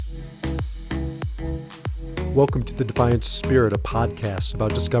Welcome to The Defiant Spirit, a podcast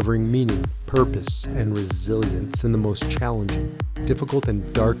about discovering meaning, purpose, and resilience in the most challenging, difficult,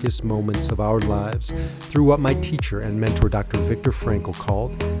 and darkest moments of our lives through what my teacher and mentor, Dr. Viktor Frankl,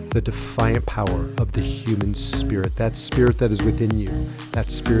 called the defiant power of the human spirit. That spirit that is within you, that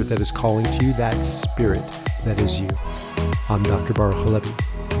spirit that is calling to you, that spirit that is you. I'm Dr. Baruch Halevi.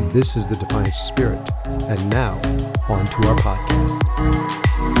 This is The Defiant Spirit. And now, on to our podcast.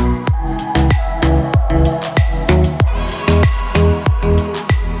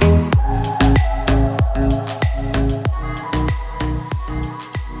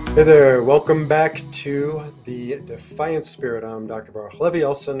 Hey there, welcome back to The Defiant Spirit. I'm Dr. Baruch Halevi,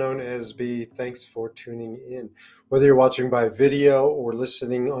 also known as B. Thanks for tuning in. Whether you're watching by video or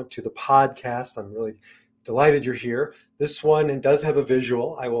listening to the podcast, I'm really delighted you're here. This one does have a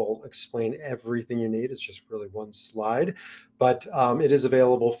visual. I will explain everything you need. It's just really one slide, but it is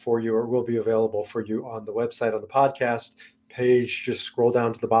available for you, or will be available for you on the website, on the podcast page. Just scroll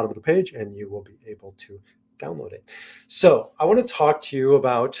down to the bottom of the page and you will be able to download it. So I want to talk to you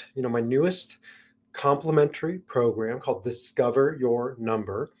about, my newest complimentary program called Discover Your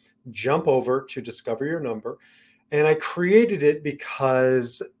Number. Jump over to Discover Your Number. And I created it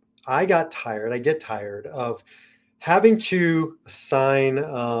because I get tired of having to sign the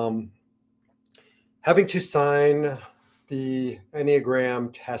Enneagram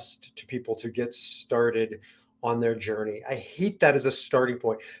test to people to get started on their journey. I hate that as a starting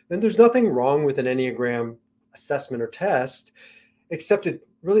point. Then there's nothing wrong with an Enneagram assessment or test, except it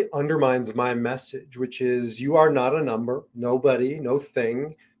really undermines my message, which is you are not a number. Nobody, no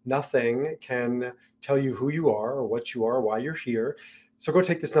thing, nothing can tell you who you are or what you are, why you're here. So go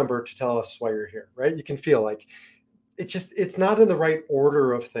take this number to tell us why you're here, right? You can feel like it's not in the right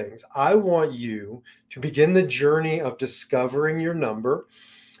order of things. I want you to begin the journey of discovering your number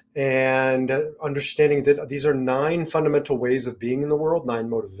and understanding that these are 9 fundamental ways of being in the world, 9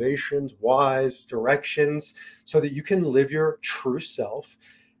 motivations, whys, directions, so that you can live your true self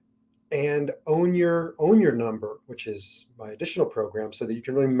and own your number, which is my additional program, so that you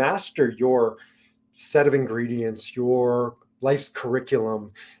can really master your set of ingredients, your life's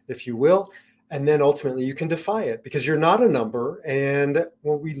curriculum, if you will. And then ultimately you can defy it because you're not a number. And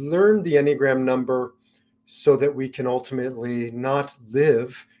when we learn the Enneagram number so that we can ultimately not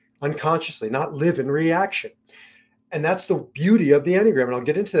live unconsciously, not live in reaction. And that's the beauty of the Enneagram. And I'll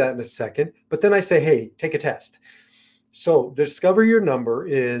get into that in a second. But then I say, hey, take a test. So Discover Your Number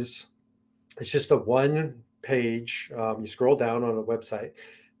it's just a 1-page. You scroll down on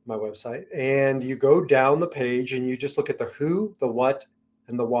my website, and you go down the page and you just look at the who, the what,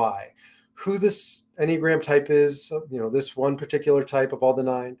 and the why. Who this Enneagram type is, this one particular type of all the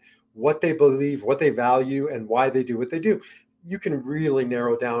 9, what they believe, what they value, and why they do what they do. You can really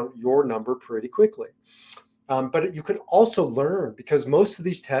narrow down your number pretty quickly. But you can also learn, because most of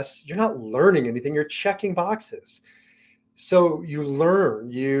these tests, you're not learning anything, you're checking boxes. So you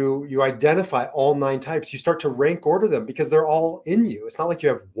learn, you identify all 9 types, you start to rank order them because they're all in you. It's not like you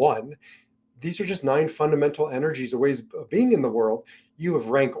have one. These are just 9 fundamental energies or ways of being in the world. You have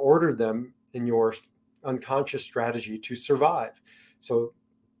rank ordered them in your unconscious strategy to survive. So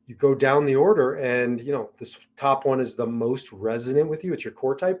you go down the order and, this top one is the most resonant with you. It's your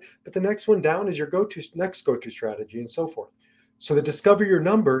core type. But the next one down is your next go-to strategy and so forth. So the Discover Your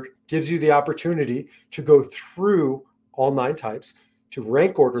Number gives you the opportunity to go through all 9 types, to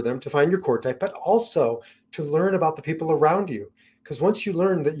rank order them, to find your core type, but also to learn about the people around you. Because once you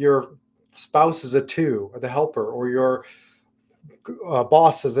learn that your spouse is a 2, or the helper, or your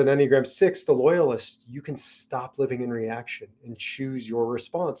boss is an Enneagram 6, the loyalist, you can stop living in reaction and choose your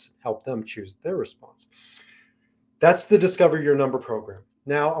response, help them choose their response. That's the Discover Your Number program.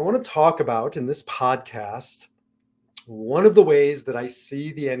 Now, I want to talk about in this podcast, one of the ways that I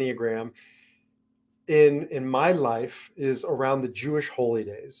see the Enneagram in my life is around the Jewish holy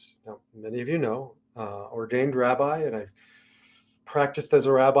days. Now, many of you know, ordained rabbi, and I've practiced as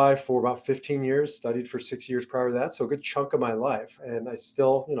a rabbi for about 15 years, studied for 6 years prior to that. So a good chunk of my life. And I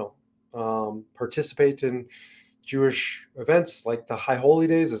still, participate in Jewish events like the High Holy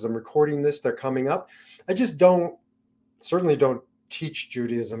Days. As I'm recording this, they're coming up. I just certainly don't teach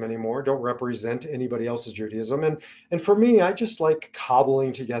Judaism anymore, don't represent anybody else's Judaism. And for me, I just like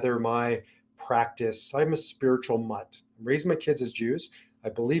cobbling together my practice. I'm a spiritual mutt. I raised my kids as Jews. I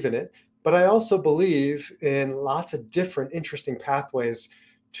believe in it. But I also believe in lots of different interesting pathways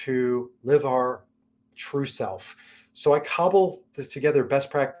to live our true self. So I cobble together best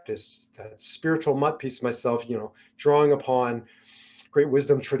practice, that spiritual mutt piece of myself, drawing upon great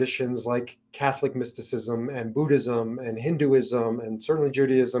wisdom traditions like Catholic mysticism and Buddhism and Hinduism and certainly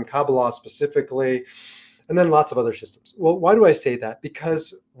Judaism, Kabbalah specifically, and then lots of other systems. Well, why do I say that?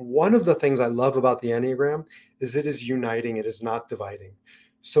 Because one of the things I love about the Enneagram is it is uniting, it is not dividing.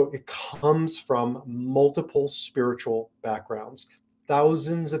 So it comes from multiple spiritual backgrounds,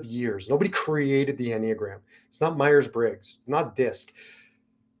 thousands of years. Nobody created the Enneagram. It's not Myers-Briggs, it's not DISC.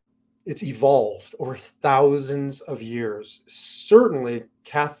 It's evolved over thousands of years. Certainly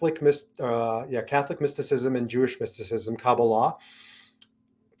Catholic mysticism and Jewish mysticism, Kabbalah,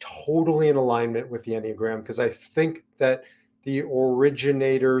 totally in alignment with the Enneagram, because I think that the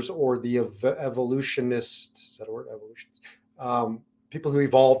originators or the evolutionists, is that a word? Evolutionists? People who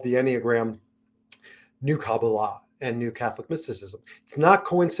evolved the Enneagram knew Kabbalah and knew Catholic mysticism. It's not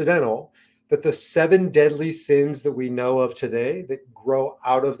coincidental that the 7 deadly sins that we know of today that grow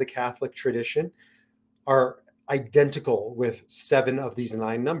out of the Catholic tradition are identical with 7 of these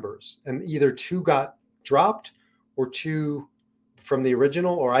 9 numbers. And either 2 got dropped or 2 from the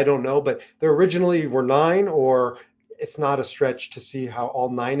original, or I don't know, but they originally were 9, or it's not a stretch to see how all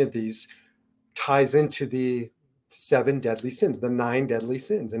 9 of these ties into the 7 deadly sins, the 9 deadly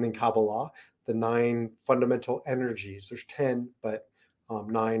sins. And in Kabbalah, the 9 fundamental energies, there's 10, but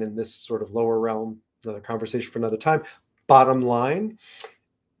 9 in this sort of lower realm, another conversation for another time. Bottom line,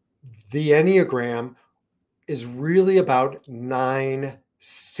 the Enneagram is really about 9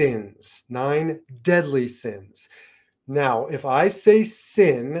 sins, 9 deadly sins. Now, if I say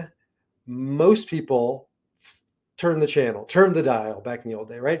sin, most people turn the channel, turn the dial back in the old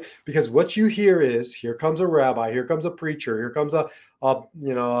day, right? Because what you hear is, here comes a rabbi, here comes a preacher, here comes a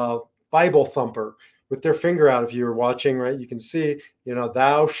Bible thumper with their finger out. If you were watching, right, you can see,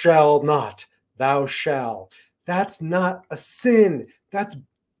 thou shalt not, thou shalt. That's not a sin. That's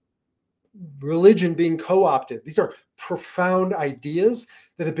religion being co-opted. These are profound ideas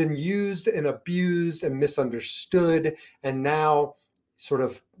that have been used and abused and misunderstood, and now sort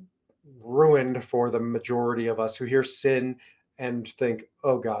of ruined for the majority of us who hear sin and think,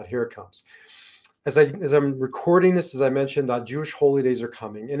 oh God, here it comes. As I'm recording this, as I mentioned, Jewish holy days are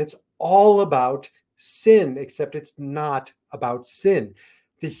coming, and it's all about sin, except it's not about sin.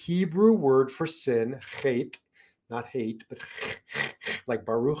 The Hebrew word for sin, chet, not hate, but like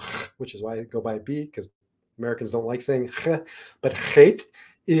Baruch, which is why I go by B, because Americans don't like saying ch, but chet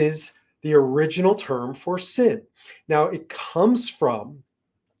is the original term for sin. Now, it comes from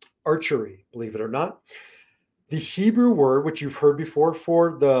archery, believe it or not. The Hebrew word, which you've heard before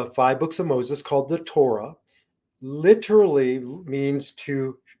for the 5 books of Moses, called the Torah, literally means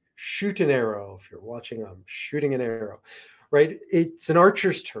to shoot an arrow. If you're watching, I'm shooting an arrow, right? It's an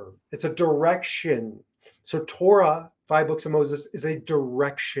archer's term. It's a direction. So Torah, 5 books of Moses, is a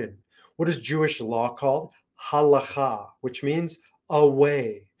direction. What is Jewish law called? Halacha, which means a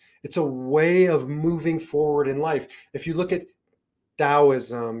way. It's a way of moving forward in life. If you look at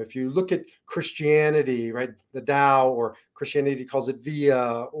Taoism, if you look at Christianity, right, the Tao, or Christianity calls it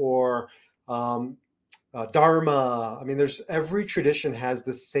Via, or Dharma. I mean, every tradition has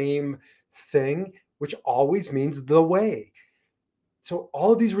the same thing, which always means the way. So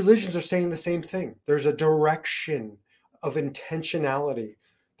all of these religions are saying the same thing. There's a direction of intentionality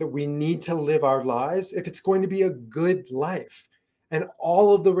that we need to live our lives if it's going to be a good life. And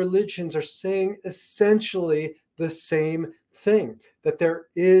all of the religions are saying essentially the same thing, that there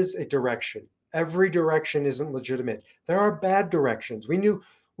is a direction. Every direction isn't legitimate. There are bad directions. We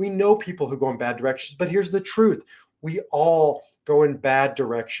know people who go in bad directions, but here's the truth. We all go in bad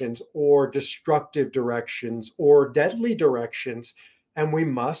directions or destructive directions or deadly directions, and we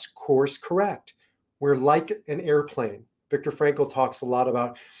must course correct. We're like an airplane. Viktor Frankl talks a lot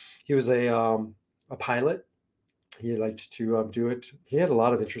about, he was a pilot. He liked to do it. He had a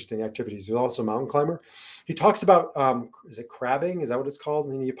lot of interesting activities. He was also a mountain climber. He talks about, is it crabbing? Is that what it's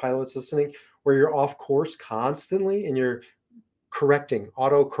called? Any pilots listening, where you're off course constantly and you're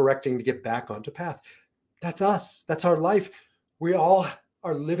auto-correcting to get back onto path. That's us. That's our life. We all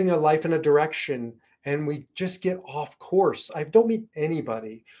are living a life in a direction, and we just get off course. I don't meet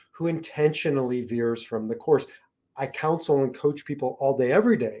anybody who intentionally veers from the course. I counsel and coach people all day,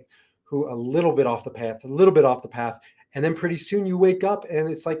 every day, who a little bit off the path, and then pretty soon you wake up and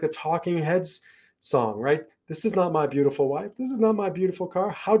it's like the Talking Heads song, right? This is not my beautiful wife. This is not my beautiful car.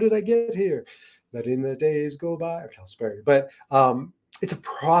 How did I get here? Letting the days go by. Okay, I'll spare you. But it's a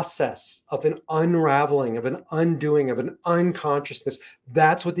process of an unraveling, of an undoing, of an unconsciousness.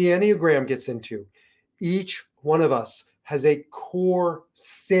 That's what the Enneagram gets into. Each one of us has a core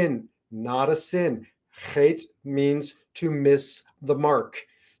sin, not a sin. Chet means to miss the mark.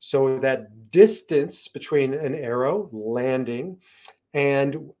 So that distance between an arrow landing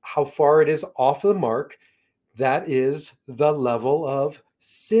and how far it is off the mark, that is the level of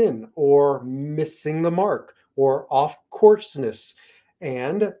sin or missing the mark or off courseness.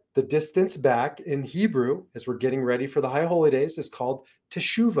 And the distance back in Hebrew, as we're getting ready for the high holy days, is called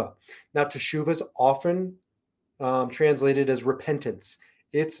teshuvah. Now, teshuvah is often translated as repentance.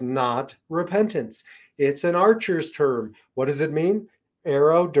 It's not repentance. It's an archer's term. What does it mean?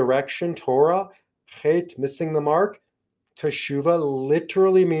 Arrow, direction, Torah, chet, missing the mark. Teshuvah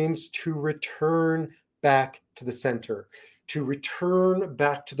literally means to return back to the center, to return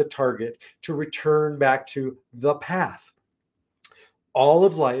back to the target, to return back to the path. All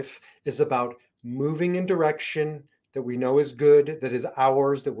of life is about moving in direction that we know is good, that is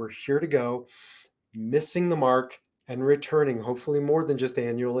ours, that we're here to go, missing the mark and returning, hopefully more than just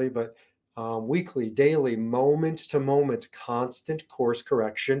annually, but weekly, daily, moment to moment, constant course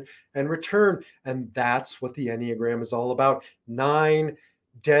correction and return. And that's what the Enneagram is all about. 9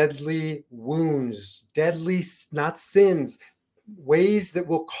 deadly wounds, deadly, not sins, ways that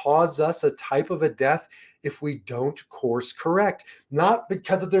will cause us a type of a death if we don't course correct. Not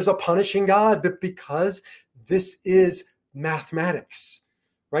because there's a punishing God, but because this is mathematics,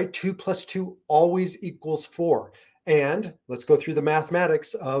 right? 2 plus 2 always equals 4. And let's go through the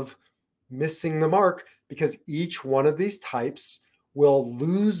mathematics of missing the mark, because each one of these types will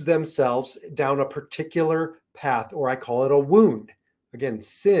lose themselves down a particular path, or I call it a wound. Again,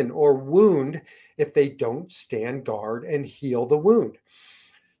 sin or wound, if they don't stand guard and heal the wound.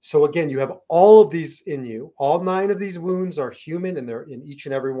 So again, you have all of these in you. All 9 of these wounds are human, and they're in each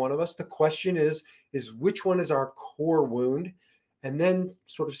and every one of us. The question is which one is our core wound? And then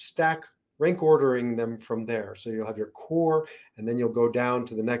sort of stack, rank ordering them from there. So you'll have your core, and then you'll go down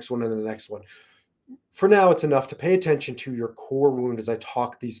to the next one and the next one. For now, it's enough to pay attention to your core wound as I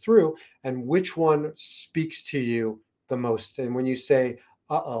talk these through, and which one speaks to you the most. And when you say,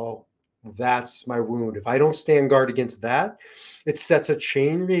 uh-oh, that's my wound, if I don't stand guard against that, it sets a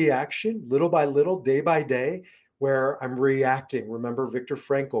chain reaction, little by little, day by day, where I'm reacting. Remember Viktor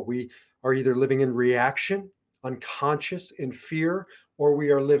Frankl, we are either living in reaction, unconscious, in fear, or we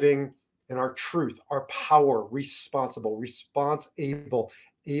are living in our truth, our power, responsible, response-able,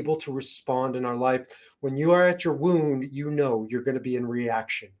 able to respond in our life. When you are at your wound, you know you're going to be in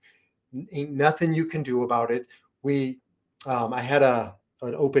reaction. Ain't nothing you can do about it. I had an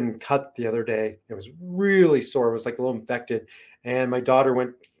open cut the other day. It was really sore. It was like a little infected. And my daughter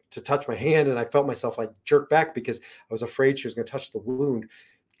went to touch my hand, and I felt myself like jerk back because I was afraid she was going to touch the wound.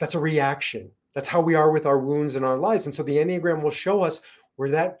 That's a reaction. That's how we are with our wounds in our lives. And so the Enneagram will show us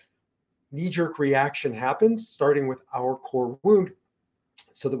where that knee-jerk reaction happens, starting with our core wound,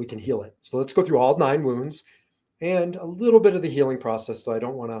 so that we can heal it. So let's go through all 9 wounds and a little bit of the healing process, so I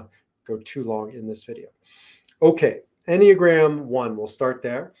don't want to go too long in this video. Okay, Enneagram 1, we'll start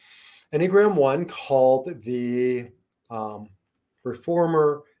there. Enneagram 1, called the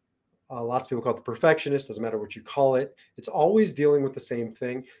reformer, lots of people call it the perfectionist, doesn't matter what you call it. It's always dealing with the same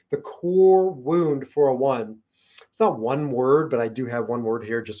thing. The core wound for a 1, it's not one word, but I do have one word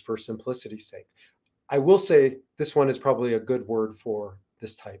here just for simplicity's sake. I will say this one is probably a good word for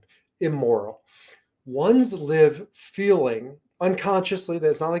this type: immoral. 1s live feeling unconsciously, that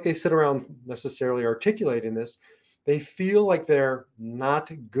it's not like they sit around necessarily articulating this. They feel like they're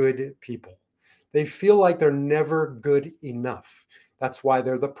not good people. They feel like they're never good enough. That's why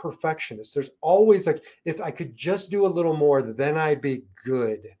they're the perfectionists. There's always like, if I could just do a little more, then I'd be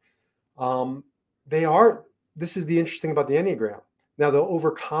good. This is the interesting about the Enneagram. Now, they'll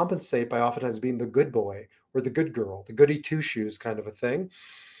overcompensate by oftentimes being the good boy or the good girl, the goody two-shoes kind of a thing.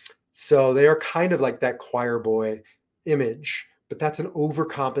 So they are kind of like that choir boy image, but that's an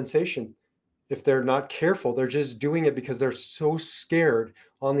overcompensation. If they're not careful, they're just doing it because they're so scared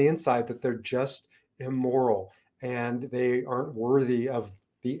on the inside that they're just immoral and they aren't worthy of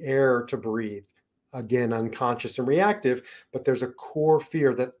the air to breathe. Again, unconscious and reactive, but there's a core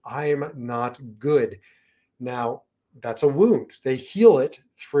fear that I'm not good. Now, that's a wound. They heal it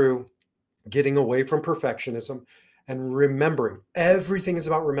through getting away from perfectionism and remembering. Everything is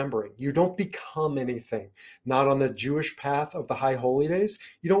about remembering. You don't become anything. Not on the Jewish path of the high holy days.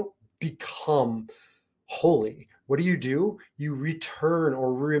 You don't become holy. What do? You return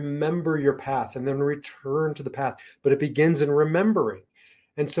or remember your path and then return to the path. But it begins in remembering.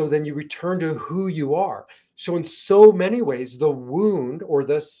 And so then you return to who you are. So in so many ways, the wound or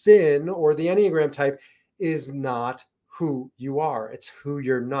the sin or the Enneagram type is not who you are. It's who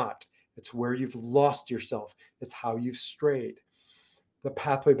you're not. It's where you've lost yourself. It's how you've strayed. The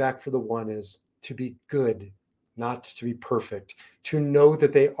pathway back for the 1 is to be good, not to be perfect, to know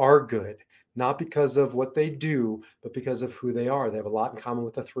that they are good, not because of what they do, but because of who they are. They have a lot in common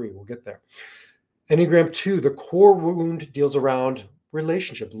with the 3. We'll get there. Enneagram 2, the core wound deals around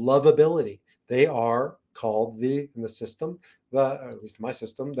relationship, lovability. They are called in the system, at least my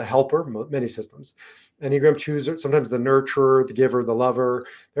system, the helper, many systems. Enneagram 2s are sometimes the nurturer, the giver, the lover.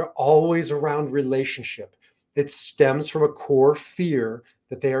 They're always around relationship. It stems from a core fear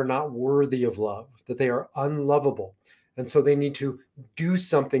that they are not worthy of love, that they are unlovable. And so they need to do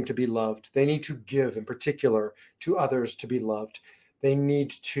something to be loved. They need to give, in particular, to others to be loved. They need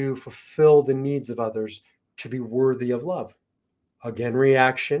to fulfill the needs of others to be worthy of love. Again,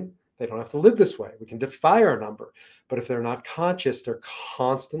 reaction. They don't have to live this way. We can defy our number. But if they're not conscious, they're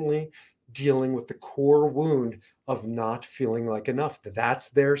constantly dealing with the core wound of not feeling like enough. That's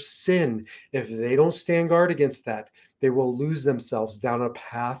their sin. If they don't stand guard against that, they will lose themselves down a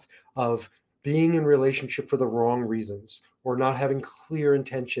path of being in relationship for the wrong reasons or not having clear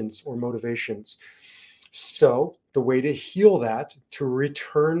intentions or motivations. So the way to heal that, to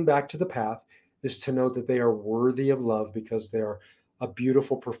return back to the path, is to know that they are worthy of love because they are a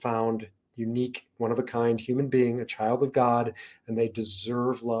beautiful, profound, unique, one-of-a-kind human being, a child of God, and they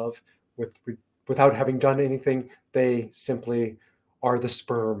deserve love without having done anything. They simply are the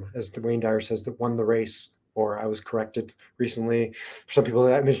sperm, as Wayne Dyer says, that won the race. Or I was corrected recently. For some people,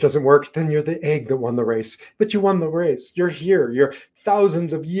 that image doesn't work. Then you're the egg that won the race. But you won the race. You're here. You're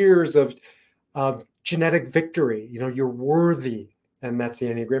thousands of years of genetic victory. You're worthy. And that's the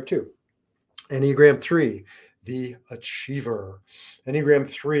Enneagram 2. Enneagram 3, the achiever. Enneagram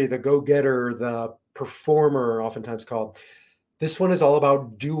 3, the go-getter, the performer, oftentimes called. This one is all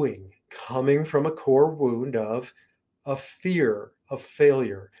about doing, coming from a core wound of fear of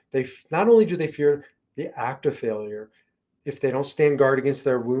failure. They not only do they fear the act of failure, if they don't stand guard against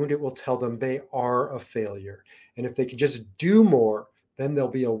their wound, it will tell them they are a failure. And if they can just do more, then they'll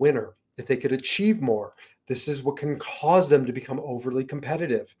be a winner. If they could achieve more, this is what can cause them to become overly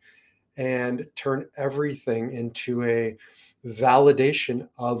competitive and turn everything into a validation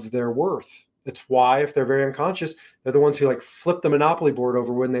of their worth. It's why, if they're very unconscious, they're the ones who flip the Monopoly board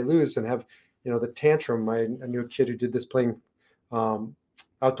over when they lose and have, the tantrum. I knew a kid who did this playing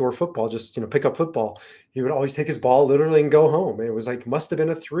outdoor football, just, pick up football. He would always take his ball literally and go home. And it was must have been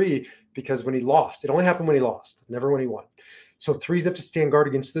a 3 because when he lost, it only happened when he lost, never when he won. So 3s have to stand guard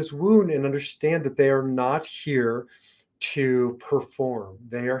against this wound and understand that they are not here to perform.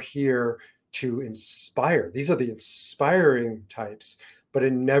 They are here to inspire. These are the inspiring types, but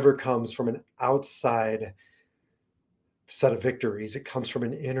it never comes from an outside set of victories. It comes from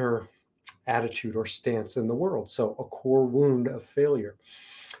an inner attitude or stance in the world. So a core wound of failure.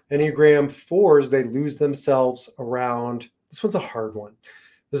 Enneagram 4s, they lose themselves around, this one's a hard one.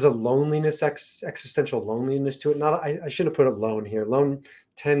 There's a loneliness, existential loneliness to it. I shouldn't have put alone here. Lone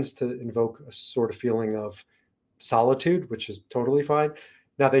tends to invoke a sort of feeling of solitude, which is totally fine.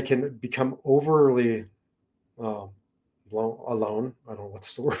 Now they can become overly alone. I don't know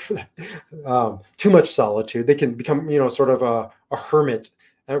what's the word for that. Too much solitude. They can become, sort of a hermit,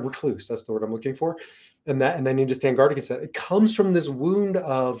 a recluse. That's the word I'm looking for. And they need to stand guard against that. It comes from this wound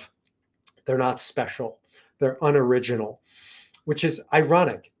of they're not special. They're unoriginal, which is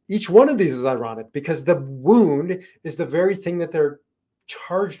ironic. Each one of these is ironic because the wound is the very thing that they're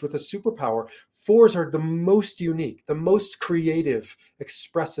charged with a superpower. 4s are the most unique, the most creative,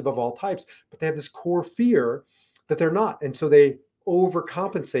 expressive of all types, but they have this core fear that they're not. And so they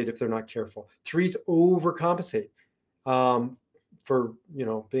overcompensate if they're not careful. 3s overcompensate for,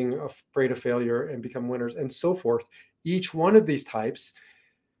 being afraid of failure and become winners and so forth. Each one of these types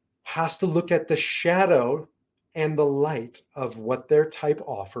has to look at the shadow and the light of what their type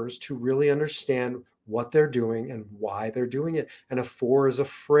offers to really understand what they're doing and why they're doing it. And a 4 is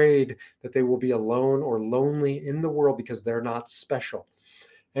afraid that they will be alone or lonely in the world because they're not special.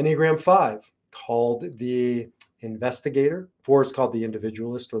 Enneagram 5, called the investigator. 4 is called the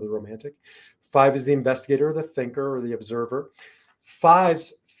individualist or the romantic. 5 is the investigator or the thinker or the observer.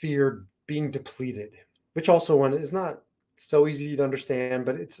 5s fear being depleted, which also one is not so easy to understand,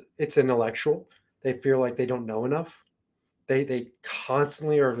 but it's intellectual. They feel like they don't know enough. They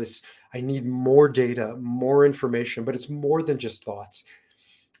constantly are this, I need more data, more information, but it's more than just thoughts.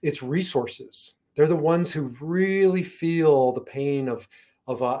 It's resources. They're the ones who really feel the pain of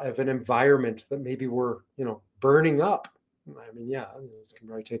an environment that maybe we're, burning up. I mean, yeah, this can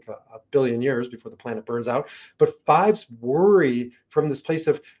probably take a billion years before the planet burns out. But 5s worry from this place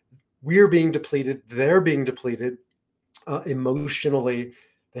of we're being depleted, they're being depleted emotionally.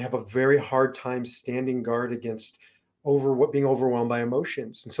 They have a very hard time standing guard against being overwhelmed by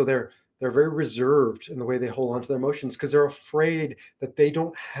emotions. And so they're very reserved in the way they hold on to their emotions because they're afraid that they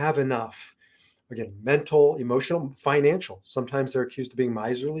don't have enough. Again, mental, emotional, financial. Sometimes they're accused of being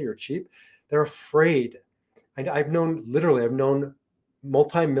miserly or cheap. They're afraid. I've known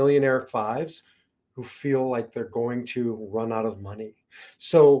multimillionaire fives who feel like they're going to run out of money.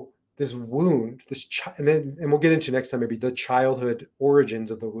 So this wound, and we'll get into next time maybe the childhood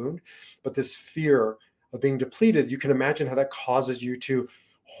origins of the wound, but this fear of being depleted, you can imagine how that causes you to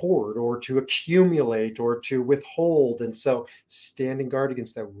hoard or to accumulate or to withhold. And so standing guard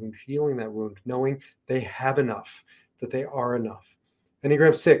against that wound, healing that wound, knowing they have enough, that they are enough.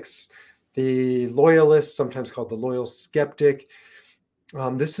 Enneagram 6, the loyalist, sometimes called the loyal skeptic.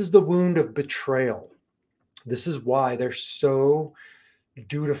 This is the wound of betrayal. This is why they're so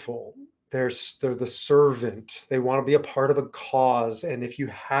dutiful. They're the servant. They want to be a part of a cause. And if you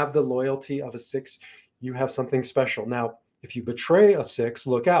have the loyalty of a 6, you have something special. Now, if you betray a 6,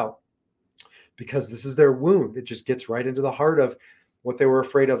 look out, because this is their wound. It just gets right into the heart of what they were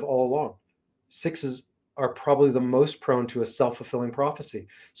afraid of all along. 6s are probably the most prone to a self-fulfilling prophecy.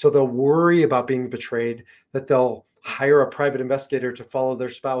 So they'll worry about being betrayed, that they'll hire a private investigator to follow their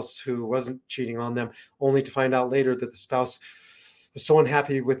spouse who wasn't cheating on them, only to find out later that the spouse was so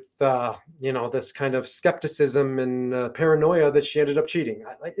unhappy with this kind of skepticism and paranoia that she ended up cheating.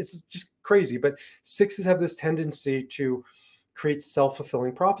 It's just crazy. But 6s have this tendency to create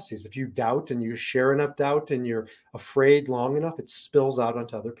self-fulfilling prophecies. If you doubt and you share enough doubt and you're afraid long enough, it spills out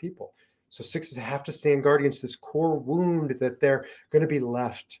onto other people. So 6s have to stand guard against this core wound that they're going to be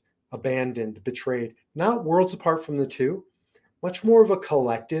left, abandoned, betrayed, not worlds apart from the 2, much more of a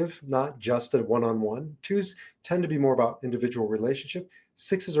collective, not just a one-on-one. 2s tend to be more about individual relationship.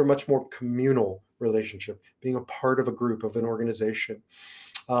 6s are much more communal relationship, being a part of a group, of an organization.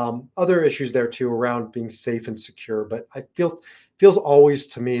 Other issues there too around being safe and secure, but I feels always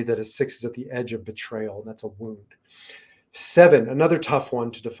to me that a 6 is at the edge of betrayal, and that's a wound. 7, another tough one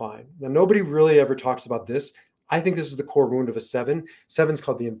to define. Now, nobody really ever talks about this. I think this is the core wound of a 7. 7's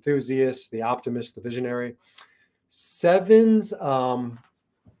called the enthusiast, the optimist, the visionary. 7s,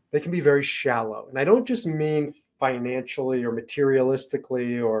 they can be very shallow. And I don't just mean financially or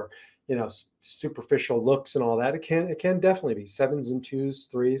materialistically or, superficial looks and all that. It can definitely be. 7s and 2s,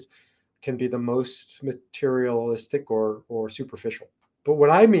 3s can be the most materialistic or superficial. But what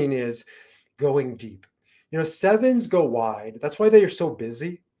I mean is going deep. 7s go wide. That's why they are so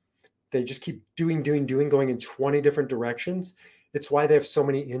busy. They just keep doing, going in 20 different directions. It's why they have so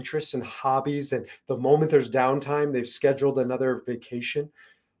many interests and hobbies. And the moment there's downtime, they've scheduled another vacation.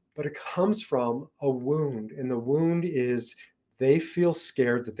 But it comes from a wound. And the wound is they feel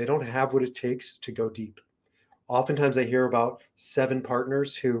scared that they don't have what it takes to go deep. Oftentimes I hear about 7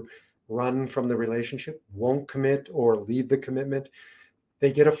 partners who run from the relationship, won't commit or leave the commitment.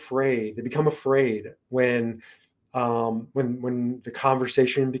 They get afraid. They become afraid when the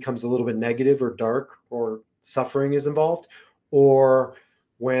conversation becomes a little bit negative or dark or suffering is involved, or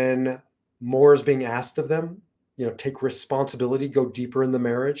when more is being asked of them, take responsibility, go deeper in the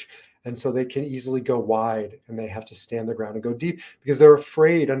marriage. And so they can easily go wide and they have to stand their ground and go deep because they're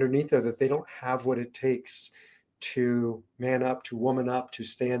afraid underneath there that they don't have what it takes to man up, to woman up, to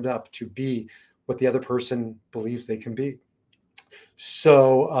stand up, to be what the other person believes they can be.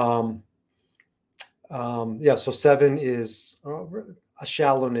 So, so 7 is a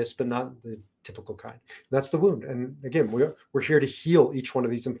shallowness, but not the typical kind. And that's the wound. And again, we're here to heal each one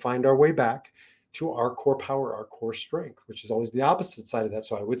of these and find our way back to our core power, our core strength, which is always the opposite side of that.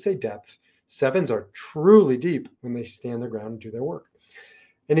 So I would say depth. 7s are truly deep when they stand their ground and do their work.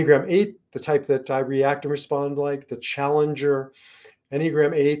 Enneagram 8, the type that I react and respond like, the challenger.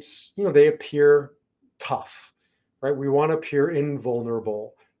 Enneagram 8s, they appear tough, right? We want to appear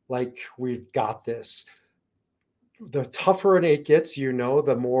invulnerable, like we've got this. The tougher an 8 gets,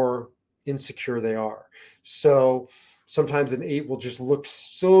 the more insecure they are. So sometimes an 8 will just look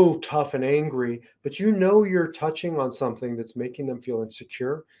so tough and angry, but you're touching on something that's making them feel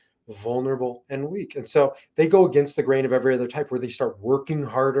insecure, vulnerable, and weak. And so they go against the grain of every other type where they start working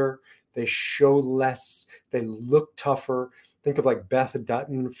harder, they show less, they look tougher. Think of like Beth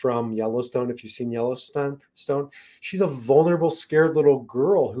Dutton from Yellowstone. If you've seen Yellowstone, she's a vulnerable, scared little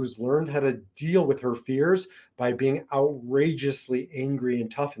girl who's learned how to deal with her fears by being outrageously angry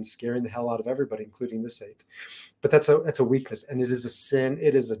and tough and scaring the hell out of everybody, including this 8. But that's a weakness, and it is a sin.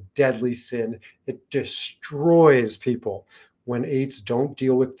 It is a deadly sin. It destroys people when 8s don't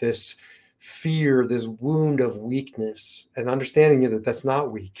deal with this fear, this wound of weakness, and understanding that that's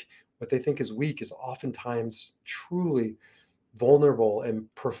not weak. What they think is weak is oftentimes truly vulnerable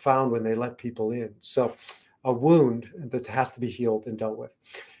and profound when they let people in. So a wound that has to be healed and dealt with.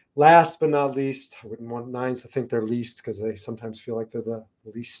 Last but not least, I wouldn't want 9s to think they're least because they sometimes feel like they're the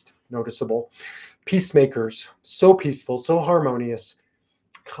least noticeable. Peacemakers, so peaceful, so harmonious,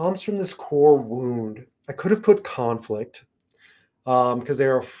 comes from this core wound. I could have put conflict. because they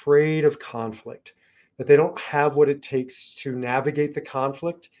are afraid of conflict, that they don't have what it takes to navigate the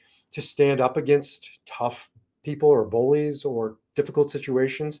conflict, to stand up against tough people or bullies or difficult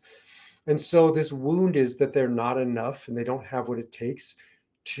situations. And so this wound is that they're not enough and they don't have what it takes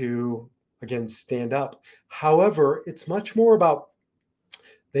to, again, stand up. However, it's much more about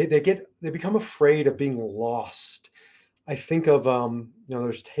they become afraid of being lost. I think of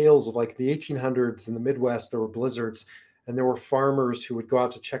there's tales of like the 1800s in the Midwest. There were blizzards, and there were farmers who would go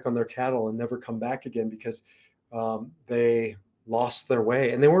out to check on their cattle and never come back again because they lost their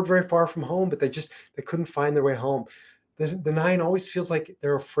way, and they weren't very far from home, but they couldn't find their way home. The nine always feels like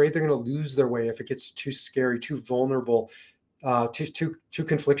they're afraid they're going to lose their way if it gets too scary, too vulnerable, too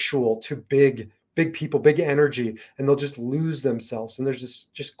conflictual, too big people, big energy, and they'll just lose themselves. And there's this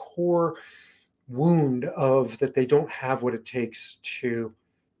just core wound of that they don't have what it takes to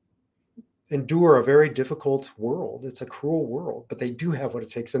endure a very difficult world. It's a cruel world, but they do have what it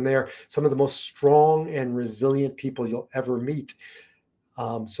takes, and they're some of the most strong and resilient people you'll ever meet.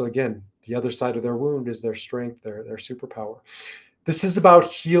 So again, the other side of their wound is their strength, their superpower. This is about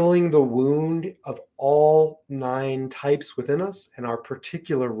healing the wound of all 9 types within us and our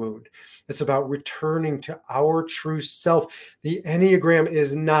particular wound. It's about returning to our true self. The Enneagram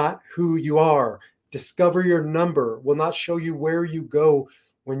is not who you are. Discover your number will not show you where you go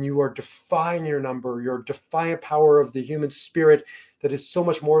when you are defying your number, your defiant power of the human spirit that is so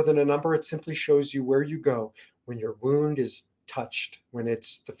much more than a number. It simply shows you where you go when your wound is touched, when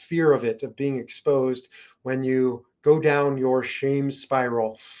it's the fear of it, of being exposed, when you go down your shame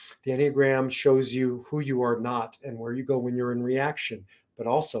spiral. The Enneagram shows you who you are not and where you go when you're in reaction, but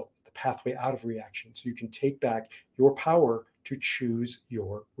also the pathway out of reaction. So you can take back your power to choose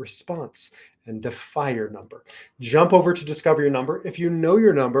your response and defy your number. Jump over to Discover Your Number. If you know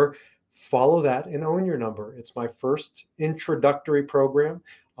your number, follow that and own your number. It's my first introductory program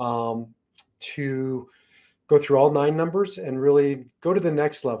to go through all 9 numbers and really go to the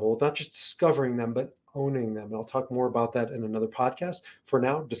next level, not just discovering them, but owning them. And I'll talk more about that in another podcast. For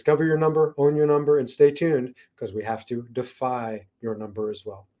now, discover your number, own your number, and stay tuned because we have to defy your number as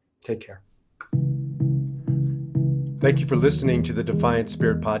well. Take care. Thank you for listening to the Defiant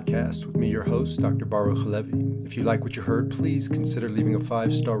Spirit Podcast with me, your host, Dr. Baruch Halevi. If you like what you heard, please consider leaving a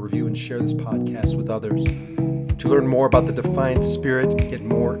 5-star review and share this podcast with others. To learn more about the Defiant Spirit, get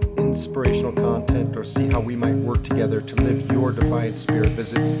more inspirational content, or see how we might work together to live your Defiant Spirit,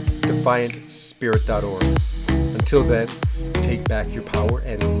 visit defiantspirit.org. Until then, take back your power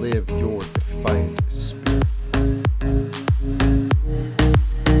and live your Defiant Spirit.